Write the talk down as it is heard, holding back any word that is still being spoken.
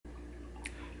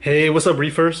Hey, what's up,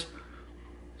 Reefers?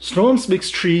 Storms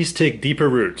makes trees take deeper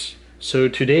roots. So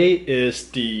today is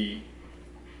the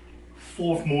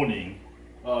fourth morning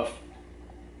of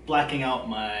blacking out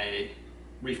my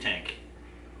reef tank.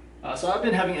 So I've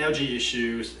been having algae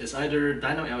issues. It's either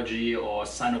dino algae or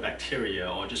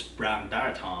cyanobacteria or just brown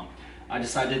diatom. I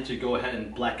decided to go ahead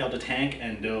and black out the tank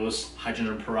and dose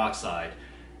hydrogen peroxide.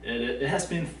 It has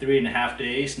been 3.5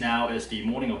 days. Now is the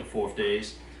morning of the 4th day.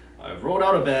 I rolled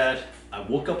out of bed. I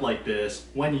woke up like this.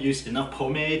 When you use enough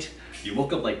pomade, you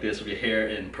woke up like this with your hair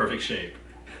in perfect shape.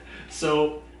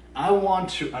 So I want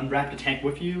to unwrap the tank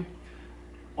with you.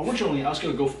 Originally, I was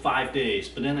gonna go 5 days,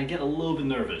 but then I get a little bit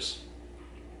nervous.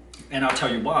 And I'll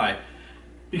tell you why.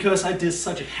 Because I did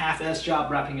such a half-ass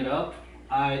job wrapping it up,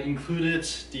 I included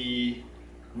the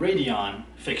Radion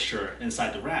fixture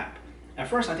inside the wrap. At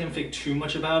first, I didn't think too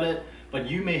much about it, but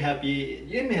you may have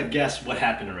guessed what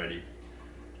happened already.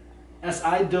 As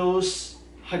I dose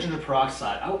hydrogen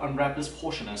peroxide, I'll unwrap this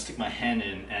portion and stick my hand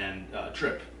in and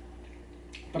drip.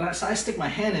 But as I stick my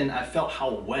hand in, I felt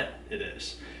how wet it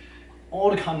is.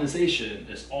 All the condensation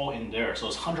is all in there, so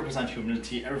it's 100%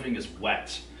 humidity, everything is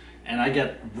wet. And I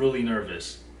get really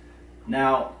nervous.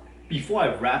 Now, before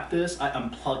I wrap this, I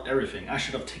unplugged everything. I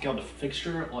should have taken out the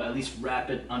fixture or at least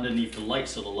wrap it underneath the light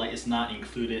so the light is not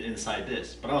included inside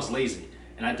this. But I was lazy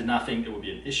and I did not think it would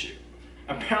be an issue.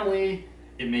 Apparently,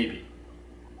 it may be.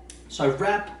 So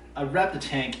I wrapped the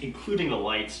tank, including the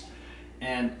lights,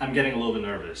 and I'm getting a little bit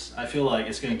nervous. I feel like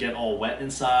it's gonna get all wet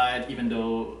inside, even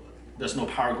though there's no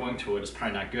power going to it, it's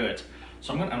probably not good.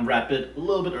 So I'm gonna unwrap it a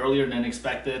little bit earlier than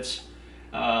expected.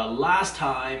 Last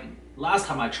time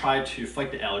I tried to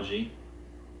fight the algae,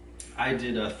 I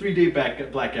did a 3-day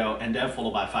blackout and then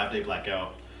followed by a 5-day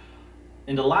blackout.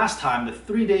 In the last time, the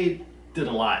 3-day did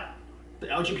a lot. The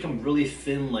algae became really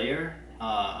thin layer,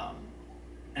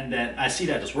 and then I see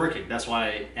that it's working. That's why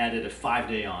I added a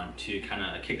 5-day on to kind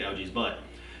of kick the algae's butt.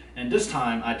 And this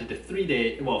time I did the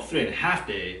 3.5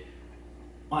 day.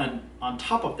 On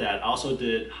top of that, I also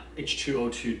did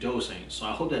H2O2 dosing. So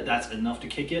I hope that that's enough to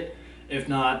kick it. If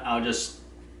not, I'll just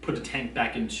put the tank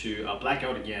back into a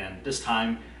blackout again. This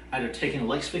time, either taking the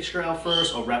light fixture out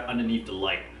first or wrap underneath the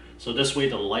light. So this way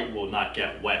the light will not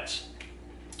get wet.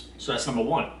 So that's number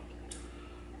one.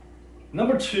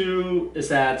 Number two is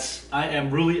that I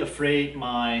am really afraid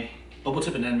my bubble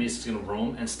tip anemones is gonna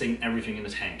roam and sting everything in the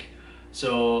tank.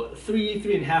 So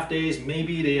 3.5 days,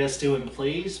 maybe they are still in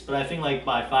place, but I think like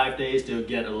by 5 days, they'll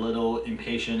get a little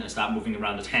impatient and start moving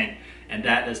around the tank. And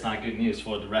that is not good news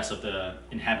for the rest of the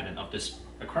inhabitant of this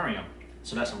aquarium.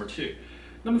 So that's number two.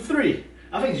 Number three,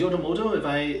 I think Yodomoto, if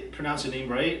I pronounce your name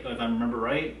right, or if I remember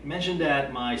right, mentioned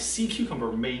that my sea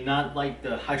cucumber may not like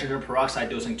the hydrogen peroxide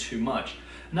dosing too much.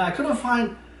 Now, I couldn't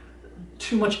find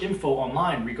too much info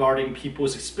online regarding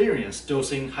people's experience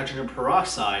dosing hydrogen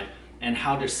peroxide and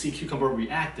how their sea cucumber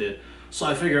reacted. So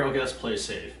I figured, okay, let's play it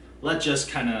safe. Let's just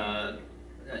kind of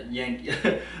yank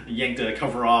the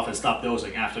cover off and stop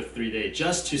dosing after 3 days,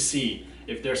 just to see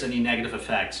if there's any negative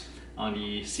effects on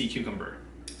the sea cucumber.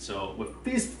 So with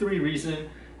these 3 reasons,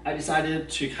 I decided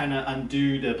to kind of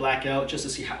undo the blackout just to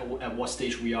see at what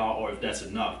stage we are or if that's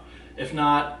enough. If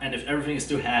not, and if everything is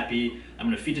still happy, I'm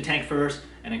gonna feed the tank first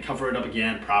and then cover it up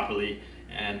again properly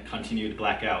and continue the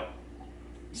blackout.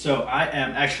 So I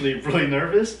am actually really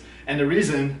nervous, and the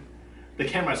reason the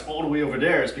camera is all the way over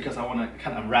there is because I want to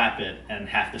kind of unwrap it and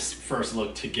have this first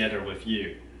look together with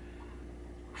you.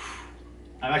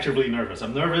 I'm actually really nervous.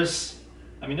 I'm nervous.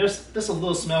 I mean, there's a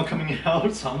little smell coming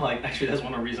out, so I'm like, actually that's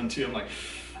one of the reasons too. I'm like,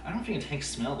 I don't think a tank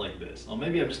smelled like this. Or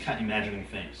maybe I'm just kind of imagining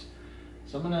things.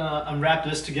 So I'm gonna unwrap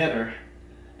this together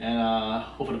and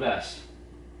hope for the best.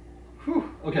 Whew,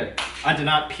 okay. I did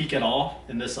not peek at all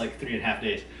in this like 3.5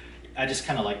 days. I just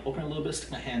kind of like open a little bit,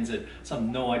 stick my hands in, so I have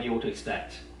no idea what to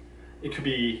expect. It could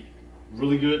be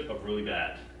really good or really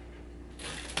bad.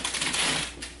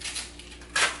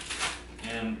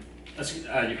 And as you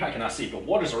probably cannot see, but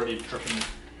water's already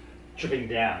dripping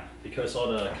down because of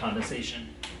all the condensation.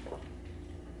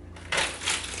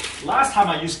 Last time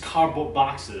I used cardboard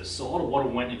boxes, so all the water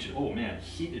went into, oh man,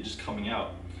 heat is just coming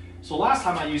out. So last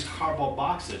time I used cardboard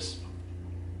boxes,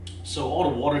 so all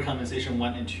the water condensation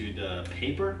went into the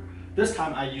paper. This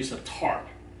time I used a tarp.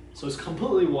 So it's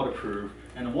completely waterproof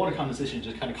and the water condensation is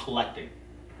just kind of collecting.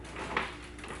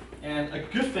 And a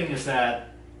good thing is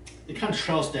that it kind of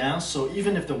trails down, so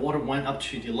even if the water went up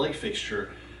to the light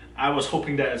fixture, I was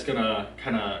hoping that it's gonna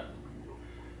kind of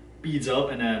beads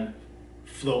up and then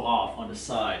flow off on the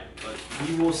side, but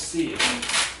we will see.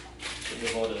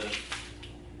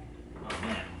 Oh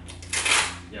man,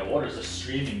 yeah, water is just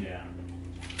streaming down.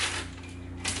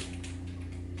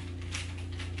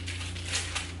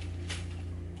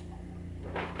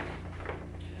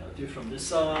 do from this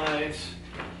side.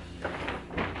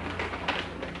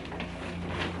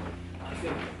 I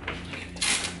think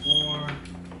more.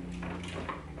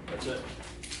 That's it.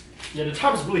 Yeah, the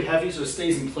top is really heavy, so it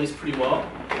stays in place pretty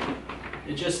well.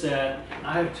 It's just that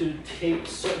I have to tape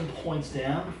certain points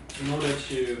down in order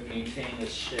to maintain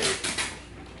this shape.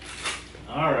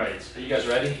 All right, are you guys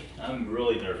ready? I'm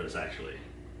really nervous, actually.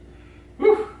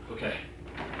 Whew, okay.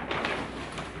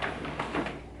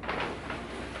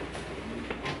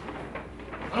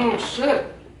 Oh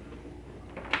shit!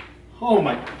 Oh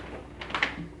my.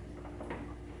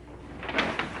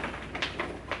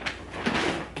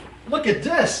 Look at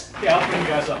this! Yeah, I'll bring you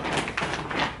guys up.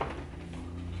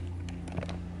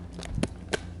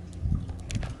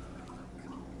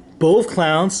 Both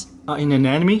clowns are in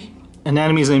anatomy.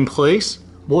 Anatomy is in place.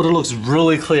 Water looks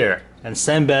really clear. And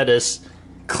sandbed is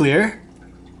clear.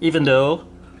 Even though,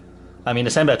 I mean,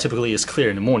 the sandbed typically is clear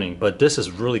in the morning, but this is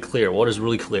really clear. Water is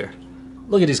really clear.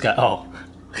 Look at these guys. Oh,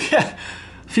 yeah.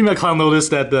 Female clown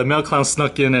noticed that the male clown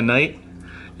snuck in at night,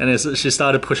 and she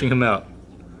started pushing him out.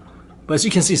 But as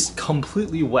you can see, it's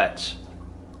completely wet.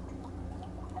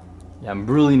 Yeah, I'm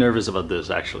really nervous about this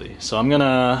actually. So I'm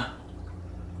gonna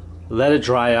let it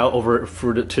dry out over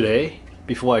for today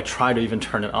before I try to even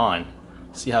turn it on.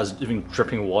 See how it's even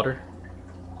dripping water?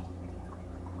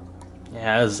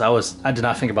 Yeah, I did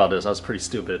not think about this. I was pretty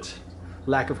stupid.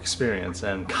 Lack of experience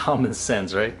and common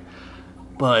sense, right?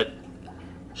 But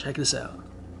check this out.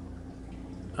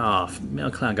 Oh,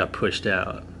 male clown got pushed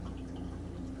out.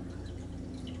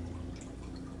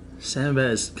 Sandbed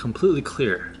is completely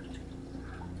clear.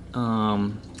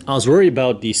 I was worried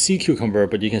about the sea cucumber,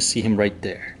 but you can see him right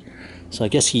there. So I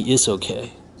guess he is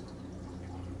okay.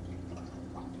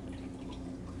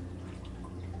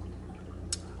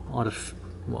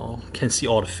 Well, can't see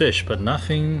all the fish, but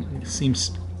nothing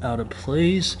seems out of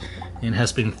place. And it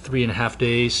has been 3.5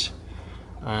 days.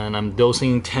 And I'm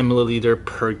dosing 10 milliliter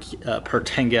per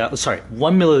 10 gallon. Sorry,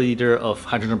 1 milliliter of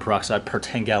hydrogen peroxide per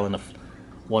 10 gallon of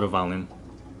water volume.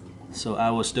 So I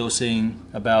was dosing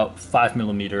about 5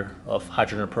 millimeter of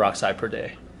hydrogen peroxide per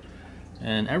day.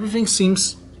 And everything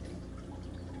seems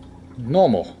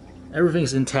normal.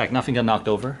 Everything's intact, nothing got knocked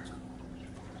over.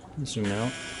 Zoom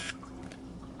out.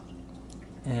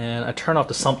 And I turn off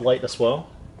the sump light as well.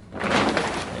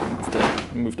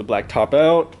 Move the black top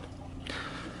out.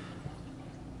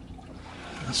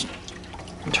 Let's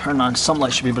turn on, some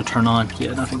light should be able to turn on.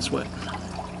 Yeah, nothing's wet.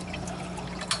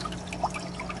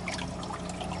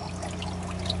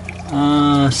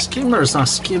 Skimmer is not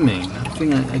skimming.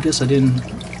 I guess I didn't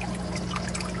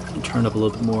turn up a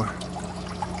little bit more.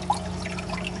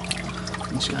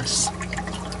 These guys,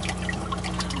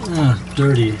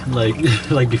 dirty,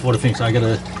 like before the thing. So I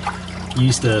gotta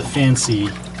use the fancy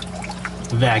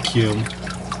vacuum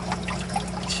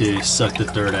to suck the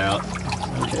dirt out.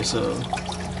 Okay, so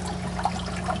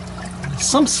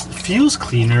some feels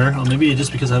cleaner, or maybe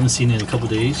just because I haven't seen it in a couple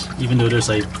days. Even though there's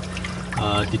like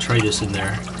detritus in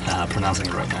there. Pronouncing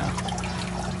it right now.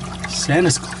 Sand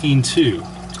is clean too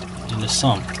in the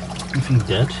sump. Anything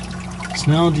dead?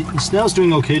 Snail's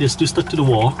doing okay. They're still stuck to the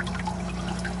wall.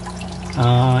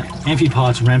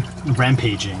 Amphipods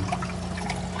rampaging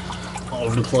all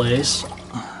over the place.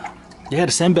 Yeah,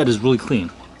 the sand bed is really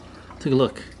clean. Take a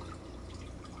look.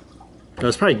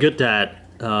 It's probably good that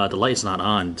the light's not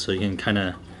on, so you can kind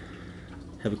of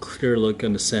have a clear look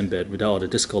on the sand bed without the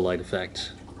disco light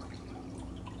effect.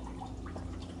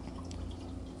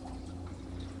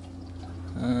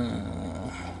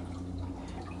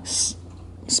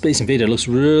 Space Invader looks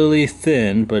really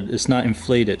thin, but it's not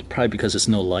inflated, probably because there's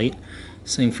no light.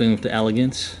 Same thing with the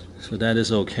Elegant, so that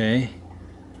is okay.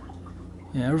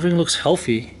 Yeah, everything looks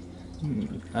healthy.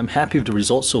 I'm happy with the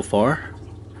results so far.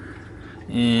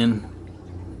 And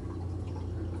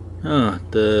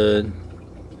the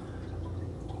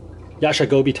Yasha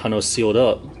Gobi tunnel is sealed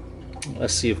up.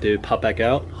 Let's see if they pop back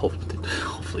out.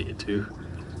 Hopefully it do.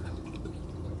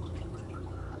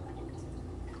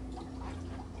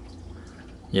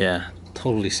 Yeah,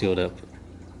 totally sealed up.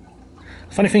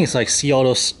 Funny thing is, like, see all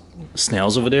those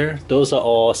snails over there? Those are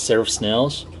all seraph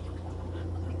snails.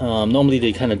 Normally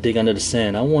they kind of dig under the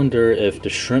sand. I wonder if the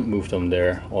shrimp moved them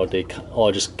there, or they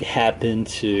just happen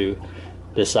to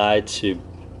decide to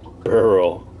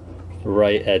burrow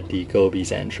right at the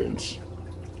Gobi's entrance.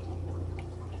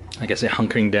 I guess they're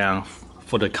hunkering down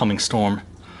for the coming storm.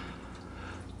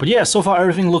 But yeah, so far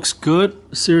everything looks good.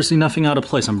 Seriously, nothing out of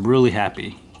place. I'm really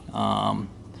happy.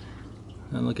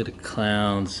 And look at the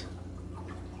clowns.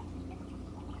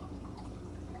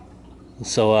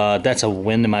 So that's a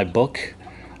win in my book.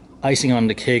 Icing on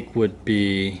the cake would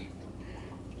be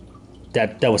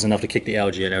that was enough to kick the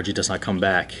algae, and algae does not come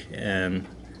back. And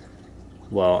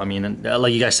well, I mean,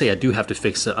 like you guys say, I do have to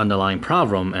fix the underlying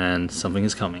problem, and something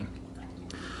is coming.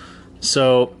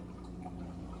 So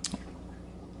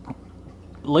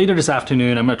later this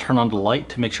afternoon, I'm going to turn on the light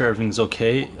to make sure everything's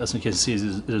okay. As you can see,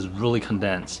 it is really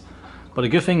condensed. But the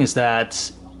good thing is that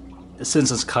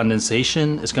since it's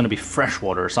condensation, it's going to be fresh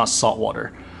water. It's not salt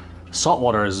water. Salt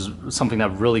water is something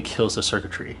that really kills the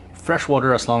circuitry. Fresh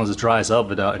water, as long as it dries up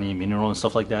without any mineral and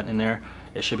stuff like that in there,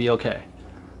 it should be okay.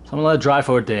 So I'm going to let it dry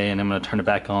for a day, and I'm going to turn it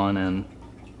back on, and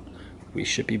we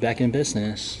should be back in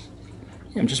business.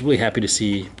 Yeah, I'm just really happy to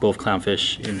see both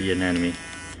clownfish in the anemone.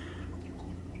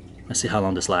 Let's see how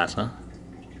long this lasts, huh?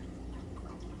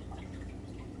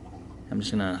 I'm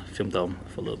just gonna film them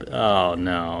for a little bit. Oh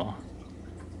no,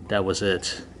 that was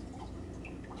it.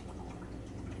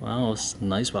 Wow, it's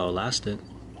nice while it lasted.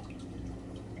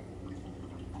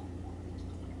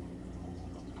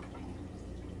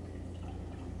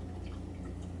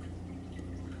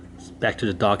 Back to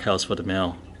the doghouse for the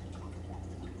male.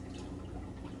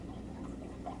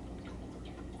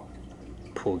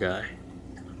 Poor guy.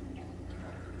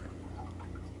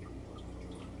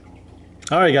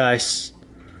 Alright guys,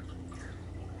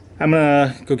 I'm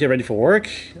gonna go get ready for work.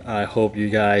 I hope you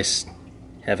guys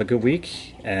have a good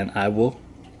week, and I will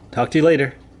talk to you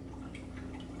later.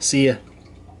 See ya.